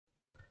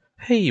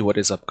Hey, what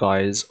is up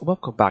guys?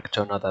 Welcome back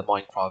to another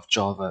Minecraft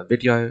Java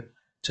video.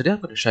 Today I'm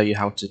going to show you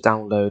how to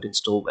download,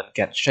 install and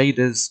get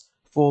shaders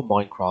for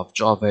Minecraft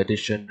Java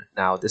Edition.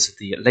 Now this is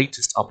the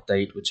latest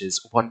update, which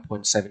is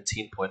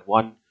 1.17.1,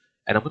 and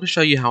I'm going to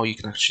show you how you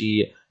can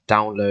actually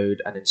download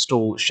and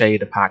install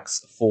shader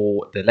packs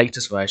for the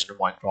latest version of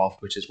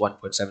Minecraft, which is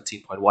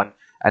 1.17.1.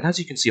 And as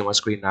you can see on my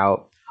screen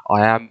now,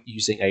 I am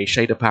using a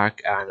shader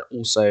pack, and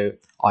also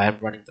I am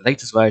running the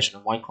latest version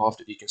of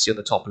Minecraft. If you can see on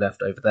the top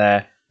left over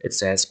there, it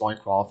says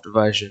Minecraft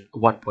version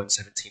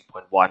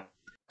 1.17.1. And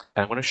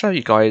I'm going to show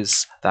you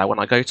guys that when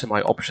I go to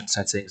my option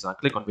settings and I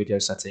click on video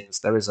settings,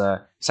 there is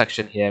a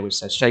section here which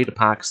says shader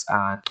packs,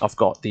 and I've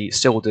got the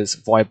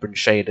Sildurs Vibrant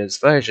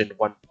Shaders version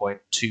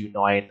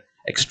 1.29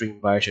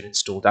 extreme version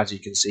installed, as you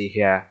can see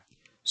here.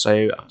 So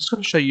I'm just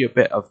going to show you a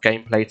bit of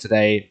gameplay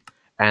today,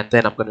 and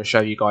then I'm going to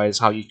show you guys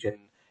how you can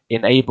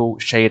enable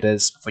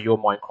shaders for your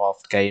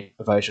Minecraft game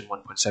version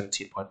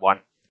 1.17.1.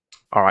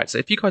 Alright, so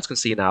if you guys can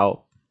see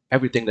now,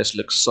 everything just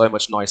looks so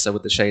much nicer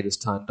with the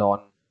shaders turned on.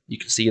 You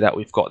can see that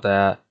we've got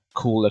the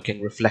cool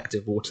looking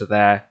reflective water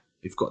there.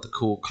 We've got the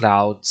cool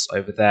clouds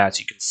over there, as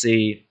you can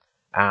see.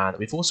 And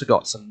we've also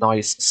got some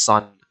nice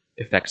sun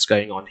effects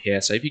going on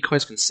here. So if you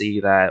guys can see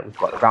there, we've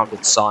got the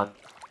rounded sun,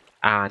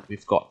 and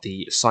we've got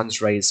the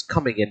sun's rays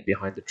coming in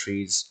behind the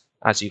trees,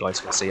 as you guys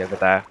can see over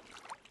there.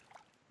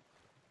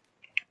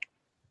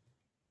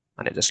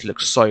 And it just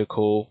looks so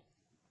cool.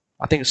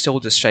 I think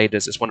Sildurs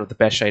shaders is one of the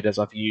best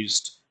shaders I've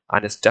used,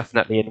 and it's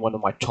definitely in one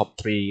of my top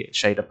 3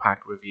 shader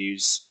pack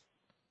reviews.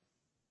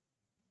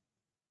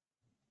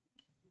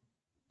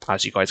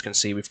 As you guys can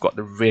see, we've got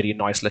the really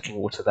nice looking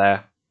water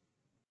there.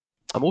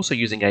 I'm also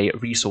using a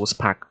resource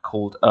pack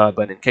called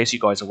Urban, in case you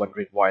guys are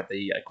wondering why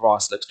the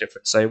grass looks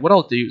different. So what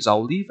I'll do is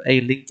I'll leave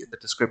a link in the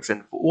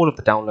description for all of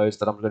the downloads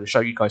that I'm going to show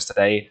you guys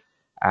today,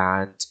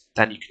 and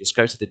then you can just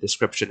go to the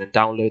description and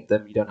download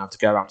them. You don't have to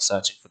go around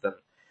searching for them.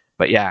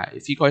 But yeah,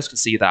 if you guys can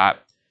see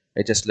that,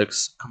 it just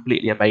looks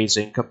completely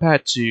amazing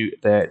compared to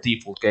the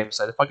default game.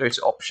 So if I go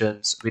to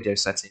options, video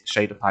settings,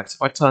 shader packs,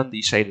 if I turn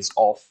these shaders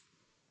off,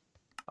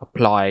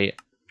 apply,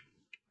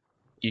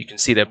 you can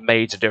see the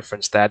major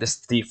difference there. This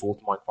is the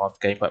default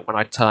Minecraft game, but when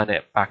I turn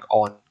it back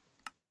on,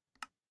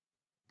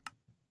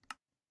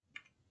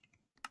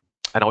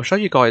 and I'll show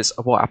you guys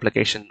what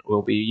application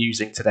we'll be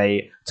using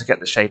today to get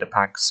the shader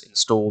packs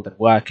installed and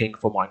working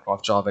for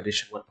Minecraft Java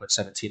Edition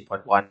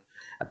 1.17.1.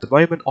 At the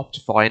moment,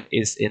 OptiFine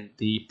is in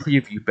the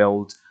preview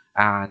build,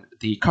 and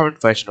the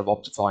current version of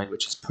OptiFine,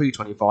 which is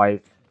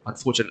pre-25,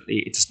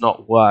 unfortunately it does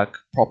not work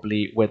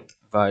properly with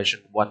version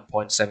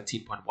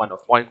 1.17.1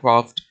 of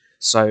Minecraft.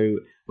 So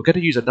we're going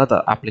to use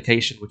another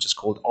application which is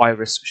called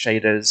Iris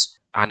Shaders,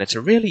 and it's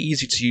a really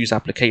easy to use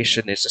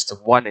application. It's just a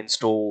one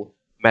install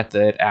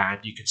method and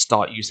you can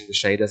start using the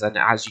shaders, and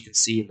as you can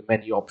see in the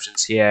menu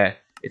options here,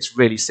 it's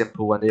really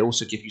simple, and they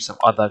also give you some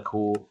other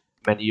cool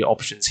menu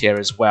options here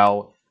as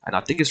well, and I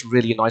think it's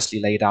really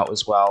nicely laid out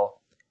as well.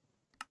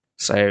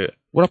 So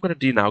what I'm going to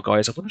do now,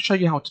 guys, I'm going to show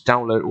you how to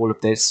download all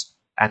of this,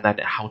 and then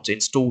how to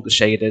install the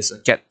shaders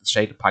and get the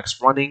shader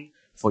packs running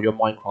for your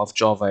Minecraft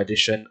Java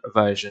Edition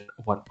version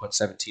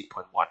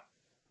 1.17.1.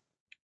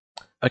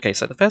 Okay,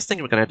 so the first thing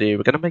we're going to do,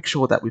 we're going to make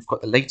sure that we've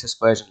got the latest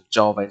version of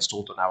Java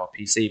installed on our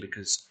PC,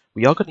 because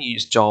we are going to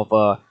use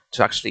Java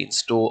to actually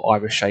install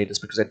Iris shaders,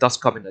 because it does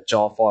come in a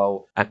jar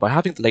file, and by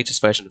having the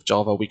latest version of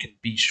Java, we can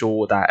be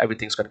sure that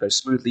everything's going to go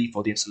smoothly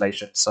for the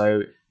installation.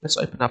 So let's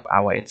open up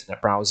our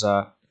internet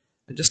browser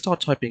and just start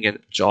typing in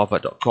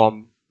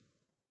java.com,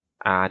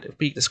 and if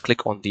we just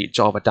click on the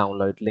Java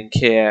download link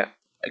here,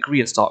 agree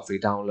and start free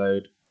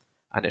download,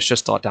 and it should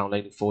start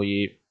downloading for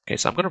you. Okay,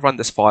 so I'm going to run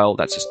this file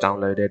that's just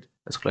downloaded.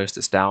 Let's close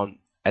this down,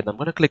 and I'm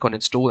going to click on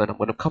install, and I'm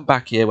going to come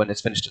back here when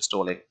it's finished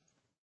installing.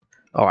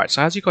 Alright,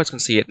 so as you guys can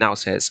see, it now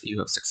says you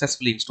have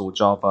successfully installed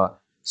Java.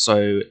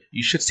 So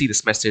you should see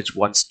this message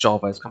once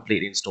Java is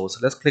completely installed. So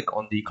let's click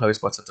on the close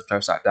button to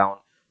close that down.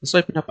 Let's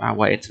open up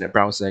our internet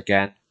browser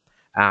again,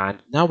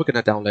 and now we're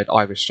going to download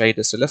Iris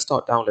Shaders. So let's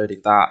start downloading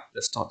that.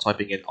 Let's start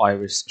typing in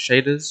Iris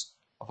Shaders.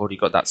 I've already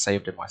got that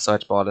saved in my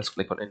search bar. Let's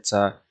click on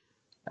enter.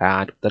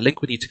 And the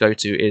link we need to go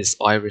to is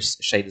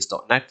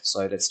irisshaders.net,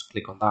 so let's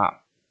click on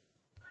that.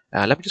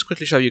 Let me just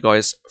quickly show you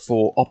guys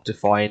for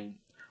OptiFine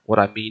what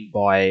I mean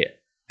by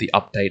the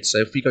update. So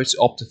if we go to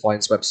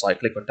OptiFine's website,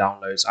 click on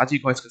downloads, as you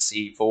guys can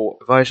see, for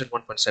version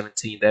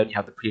 1.17 they only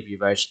have the preview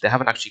version. They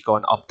haven't actually got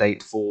an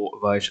update for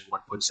version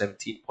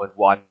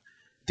 1.17.1.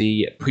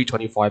 The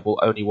pre-25 will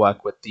only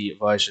work with the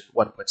version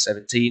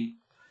 1.17.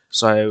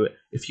 So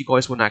if you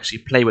guys want to actually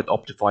play with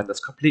OptiFine, that's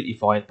completely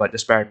fine, but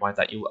just bear in mind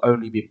that you will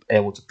only be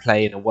able to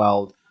play in a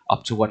world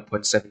up to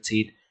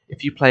 1.17.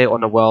 If you play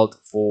on a world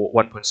for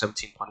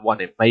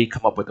 1.17.1, it may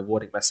come up with a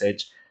warning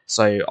message.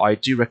 So I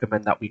do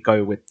recommend that we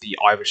go with the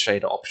Iris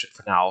Shader option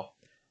for now.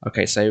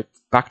 Okay, so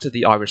back to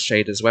the Iris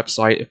Shaders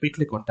website. If we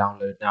click on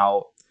download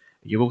now,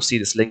 you will see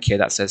this link here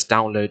that says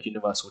download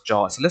universal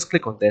jar. So let's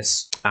click on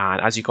this,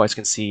 and as you guys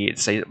can see,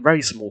 it's a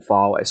very small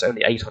file. It's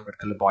only 800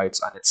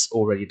 kilobytes, and it's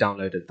already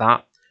downloaded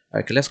that.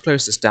 Okay, let's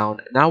close this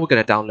down. Now we're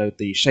going to download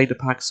the shader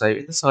pack. So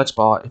in the search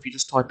bar, if you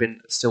just type in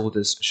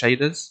Sildurs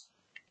shaders,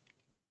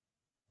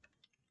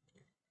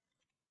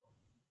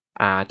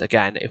 and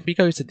again, if we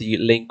go to the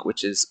link,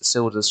 which is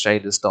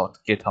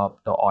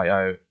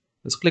sildursshaders.github.io,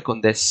 let's click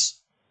on this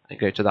and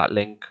go to that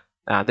link.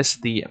 And this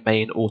is the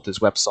main author's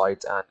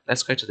website. And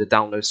let's go to the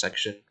download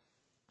section.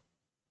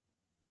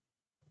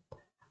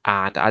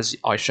 And as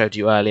I showed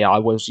you earlier, I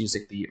was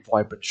using the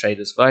Vibrant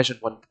Shaders version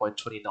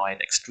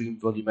 1.29 Extreme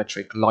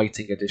Volumetric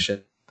Lighting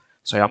Edition.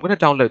 So I'm going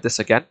to download this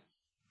again.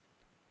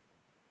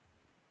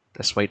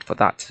 Let's wait for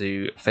that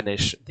to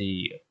finish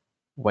the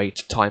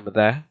wait timer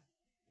there.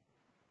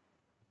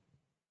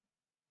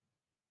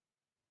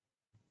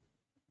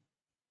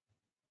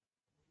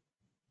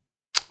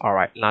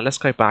 Alright, now let's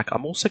go back.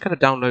 I'm also going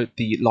to download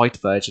the light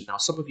version. Now,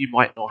 some of you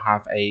might not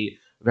have a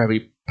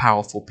very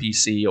powerful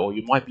PC, or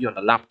you might be on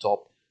a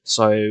laptop,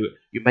 so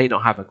you may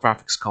not have a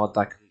graphics card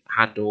that can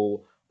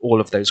handle all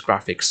of those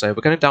graphics. So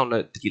we're going to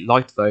download the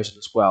light version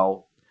as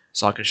well,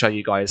 so I can show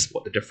you guys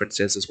what the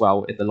difference is as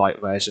well in the light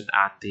version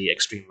and the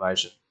extreme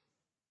version.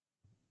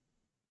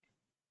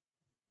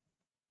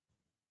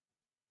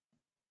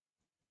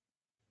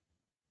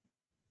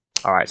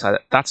 Alright, so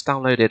that's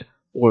downloaded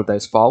all of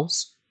those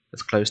files.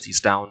 Let's close these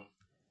down.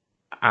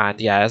 And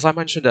yeah, as I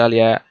mentioned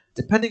earlier,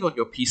 depending on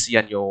your PC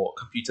and your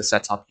computer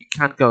setup, you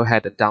can go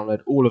ahead and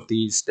download all of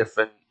these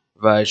different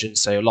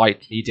versions. So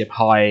light, medium,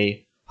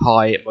 high,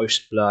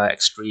 motion blur,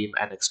 extreme,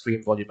 and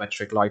extreme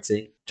volumetric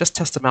lighting. Just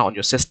test them out on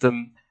your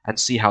system and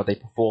see how they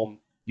perform.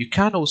 You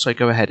can also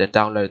go ahead and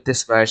download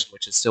this version,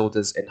 which is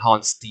Sildurs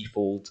Enhanced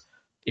Default,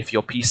 if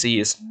your PC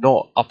is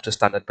not up to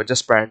standard, but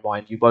just bear in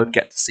mind you won't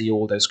get to see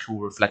all those cool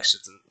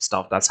reflections and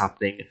stuff that's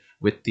happening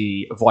with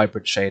the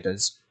vibrant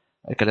shaders.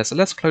 Okay, so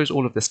let's close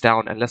all of this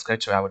down and let's go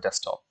to our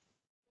desktop.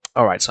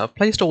 Alright, so I've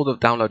placed all the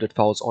downloaded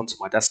files onto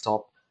my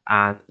desktop,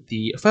 and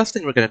the first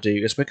thing we're going to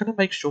do is we're going to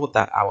make sure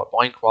that our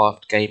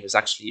Minecraft game is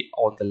actually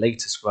on the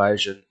latest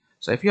version.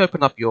 So if you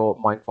open up your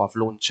Minecraft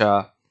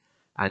launcher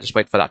and just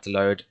wait for that to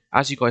load,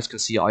 as you guys can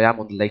see, I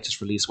am on the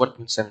latest release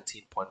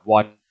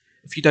 1.17.1.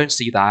 If you don't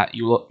see that,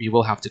 you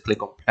will have to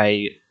click on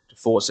play to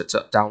force it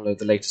to download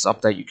the latest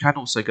update. You can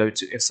also go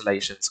to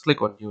installations,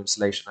 click on new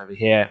installation over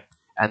here,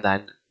 and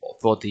then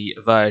for the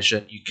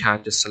version you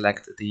can just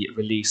select the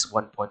release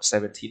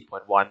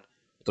 1.17.1,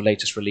 the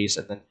latest release,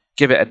 and then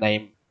give it a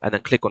name and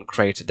then click on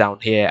create down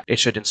here. It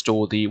should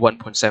install the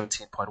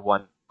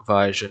 1.17.1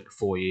 version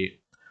for you.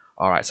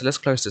 Alright, so let's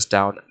close this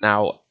down.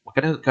 Now we're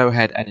going to go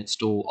ahead and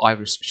install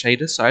Iris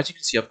shaders. So as you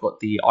can see, I've got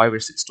the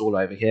Iris install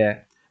over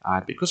here,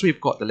 and because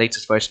we've got the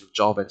latest version of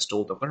Java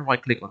installed, I'm going to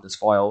right click on this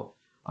file.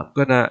 I'm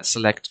going to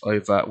select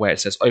over where it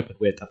says open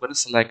with. I'm going to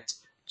select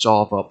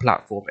Java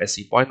Platform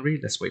SE binary.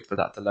 Let's wait for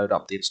that to load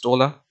up the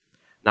installer.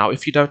 Now,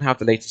 if you don't have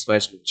the latest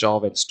version of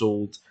Java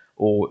installed,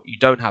 or you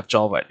don't have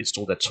Java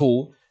installed at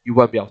all, you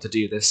won't be able to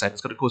do this, and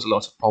it's going to cause a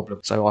lot of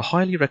problems. So I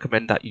highly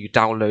recommend that you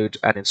download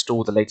and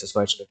install the latest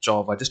version of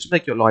Java just to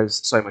make your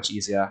lives so much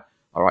easier.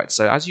 Alright,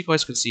 so as you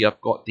guys can see,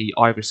 I've got the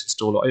Iris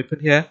installer open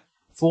here.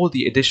 For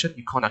the edition,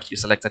 you can't actually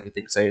select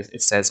anything, so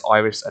it says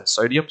Iris and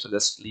Sodium, so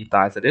let's leave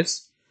that as it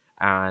is.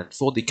 And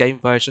for the game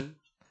version,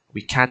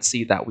 we can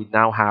see that we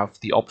now have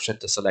the option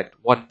to select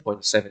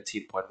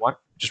 1.17.1,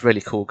 which is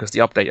really cool because the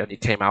update only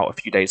came out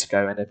a few days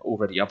ago and they've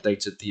already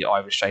updated the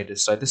Iris shaders.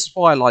 So this is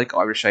why I like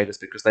Iris shaders,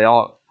 because they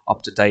are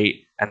up to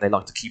date and they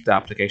like to keep the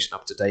application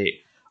up to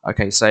date.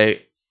 Okay, so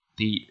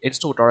the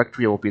install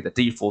directory will be the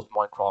default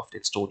Minecraft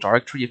install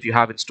directory. If you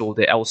have installed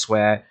it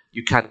elsewhere,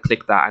 you can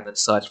click that and then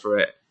search for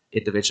it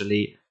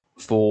individually.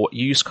 For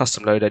use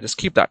custom loader, just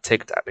keep that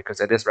ticked because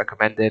it is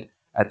recommended,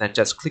 and then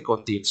just click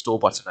on the install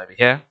button over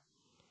here.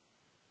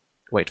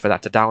 Wait for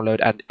that to download,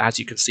 and as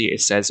you can see,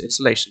 it says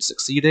installation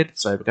succeeded.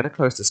 So we're going to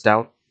close this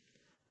down,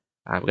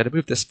 and we're going to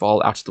move this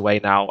file out of the way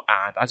now.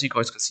 And as you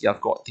guys can see,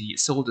 I've got the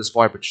Sildurs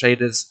Vibrant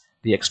shaders,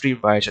 the extreme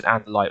version,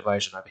 and the light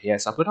version over here.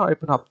 So I'm going to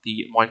open up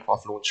the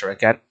Minecraft launcher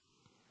again,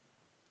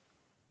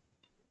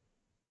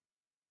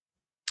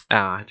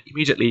 and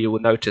immediately you will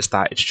notice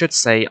that it should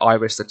say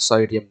Iris and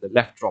Sodium, the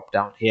left drop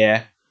down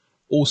here.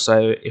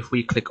 Also, if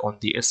we click on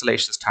the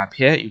installations tab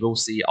here, you will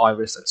see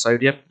Iris and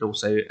Sodium. It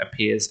also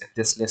appears in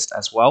this list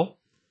as well,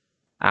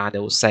 and it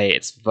will say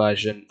it's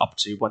version up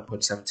to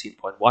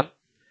 1.17.1.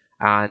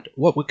 And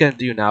what we're going to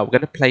do now, we're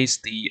going to place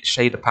the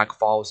shader pack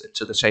files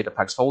into the shader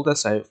packs folder.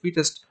 So if we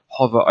just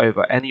hover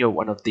over any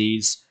one of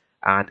these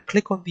and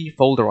click on the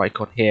folder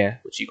icon here,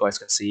 which you guys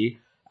can see,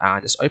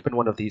 and just open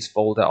one of these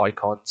folder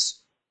icons.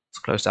 Let's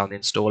close down the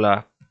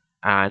installer,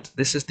 and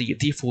this is the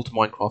default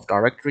Minecraft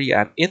directory,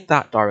 and in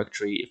that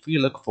directory, if we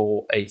look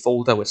for a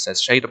folder which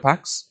says shader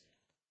packs,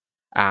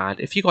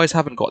 and if you guys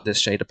haven't got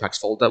this shader packs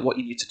folder, what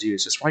you need to do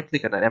is just right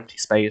click on an empty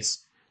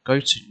space, go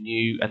to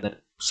new, and then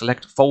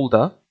select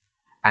folder,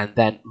 and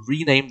then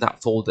rename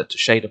that folder to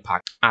shader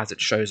pack as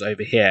it shows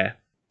over here.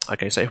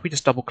 Okay, so if we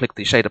just double click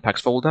the shader packs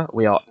folder,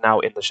 we are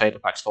now in the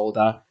shader packs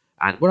folder,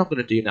 and what I'm going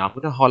to do now, I'm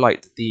going to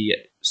highlight the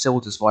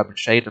Sildurs Vibrant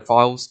shader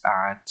files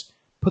and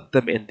put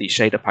them in the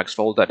shader packs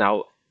folder.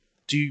 Now,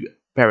 do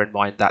bear in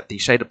mind that the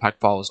shader pack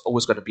file is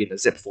always going to be in a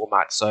zip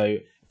format. So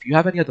if you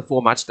have any other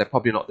formats, they're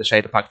probably not the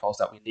shader pack files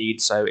that we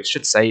need. So it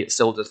should say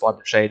Sildurs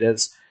Vibrant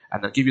Shaders,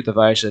 and then give you the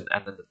version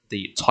and then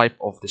the type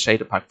of the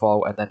shader pack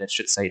file, and then it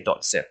should say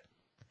 .zip.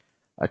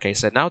 Okay,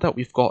 so now that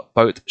we've got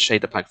both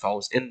shader pack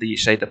files in the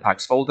shader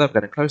packs folder, I'm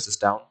going to close this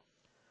down.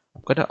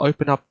 I'm going to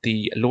open up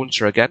the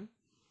launcher again.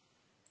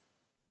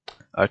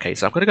 Okay,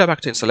 so I'm going to go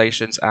back to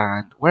installations,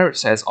 and where it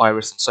says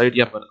Iris and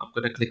Sodium, I'm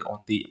going to click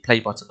on the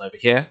play button over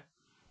here.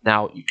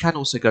 Now, you can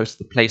also go to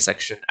the play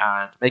section,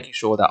 and making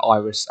sure that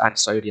Iris and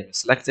Sodium is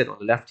selected on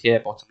the left here,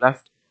 bottom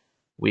left,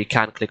 we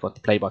can click on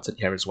the play button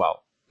here as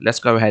well. Let's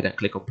go ahead and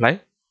click on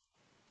play.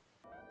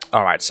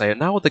 Alright, so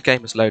now the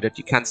game is loaded,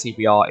 you can see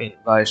we are in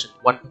version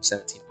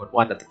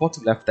 1.17.1. At the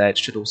bottom left there, it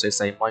should also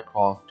say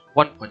Minecraft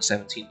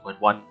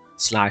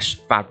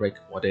 1.17.1/fabric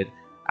modded.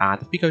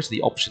 And if we go to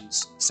the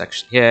options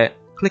section here,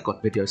 click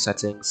on video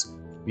settings,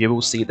 you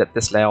will see that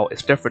this layout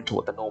is different to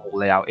what the normal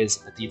layout is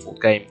in the default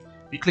game.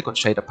 If you click on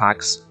shader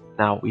packs,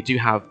 now we do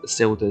have the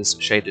Sildurs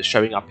shaders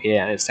showing up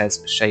here, and it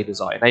says shaders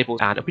are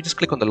enabled. And if we just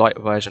click on the light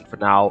version for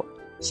now,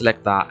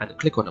 select that and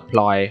click on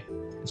apply,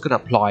 it's going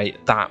to apply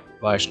that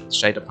version of the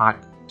shader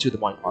pack to the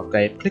Minecraft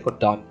game. Click on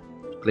done,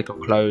 click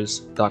on close,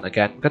 done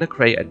again. I'm going to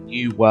create a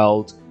new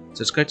world, so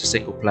let's go to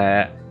single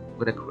player. I'm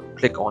going to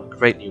click on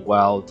create new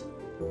world.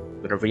 I'm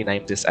going to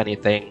rename this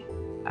anything,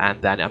 and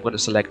then I'm going to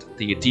select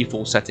the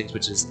default settings,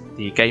 which is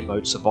the game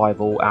mode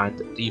survival,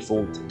 and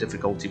default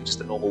difficulty, which is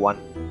the normal one.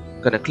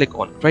 I'm going to click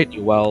on create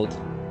new world,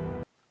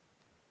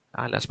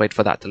 and let's wait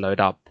for that to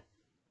load up.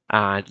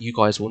 And you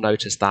guys will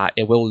notice that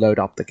it will load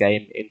up the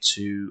game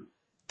into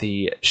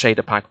the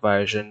shader pack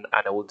version,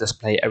 and it will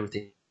display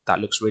everything that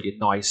looks really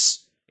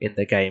nice in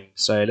the game.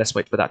 So let's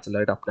wait for that to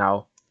load up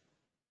now.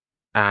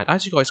 And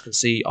as you guys can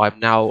see, I'm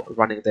now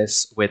running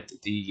this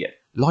with the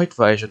light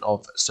version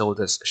of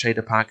Sildurs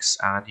shader packs,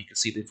 and you can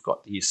see they've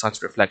got the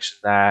sun's reflection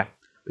there,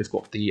 we've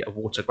got the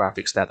water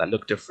graphics there that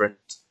look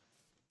different,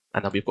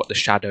 and then we've got the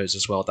shadows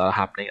as well that are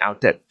happening. Now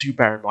do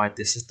bear in mind,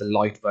 this is the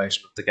light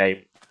version of the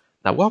game.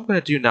 Now what I'm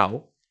going to do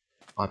now,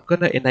 I'm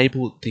going to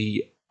enable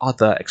the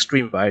other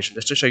extreme version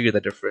just to show you the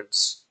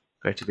difference.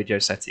 Go to video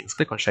settings,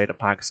 click on shader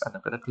packs, and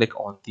I'm going to click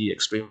on the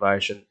extreme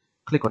version,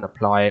 click on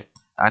apply,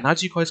 and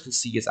as you guys can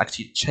see, it's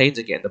actually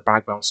changing it in the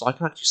background, so I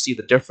can actually see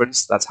the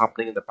difference that's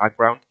happening in the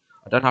background.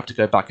 I don't have to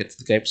go back into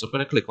the game, so I'm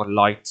going to click on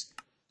light,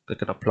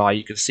 click on apply.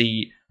 You can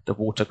see the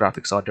water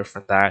graphics are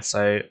different there,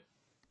 so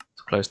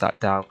to close that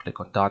down, click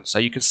on done. So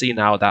you can see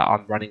now that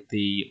I'm running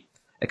the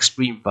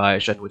extreme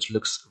version, which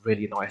looks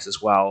really nice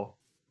as well.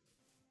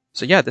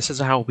 So yeah, this is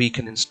how we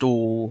can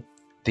install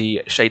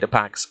the shader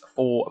packs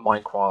for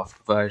Minecraft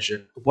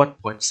version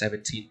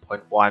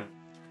 1.17.1,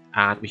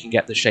 and we can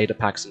get the shader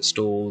packs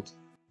installed.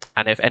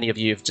 And if any of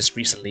you have just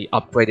recently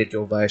upgraded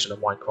your version of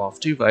Minecraft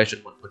to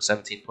version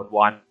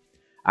 1.17.1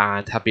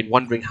 and have been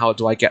wondering how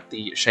do I get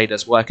the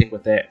shaders working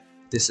with it,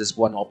 this is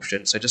one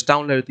option. So just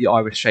download the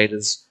Iris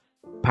shaders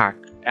pack,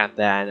 and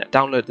then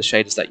download the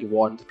shaders that you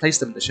want, place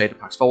them in the shader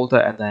packs folder,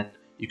 and then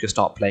you can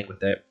start playing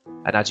with it.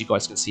 And as you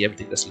guys can see,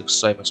 everything just looks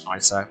so much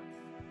nicer.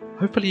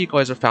 Hopefully you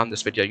guys have found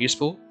this video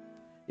useful.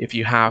 If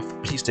you have,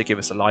 please do give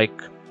us a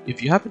like.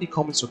 If you have any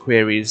comments or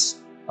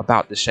queries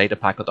about the shader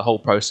pack or the whole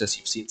process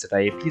you've seen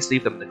today, please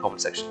leave them in the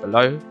comment section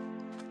below.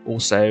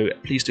 Also,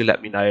 please do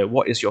let me know,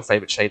 what is your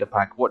favorite shader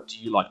pack, what do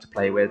you like to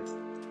play with,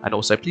 and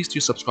also please do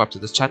subscribe to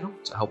this channel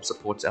to help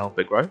support it, help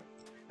it grow.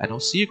 And I'll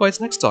see you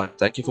guys next time.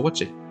 Thank you for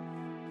watching.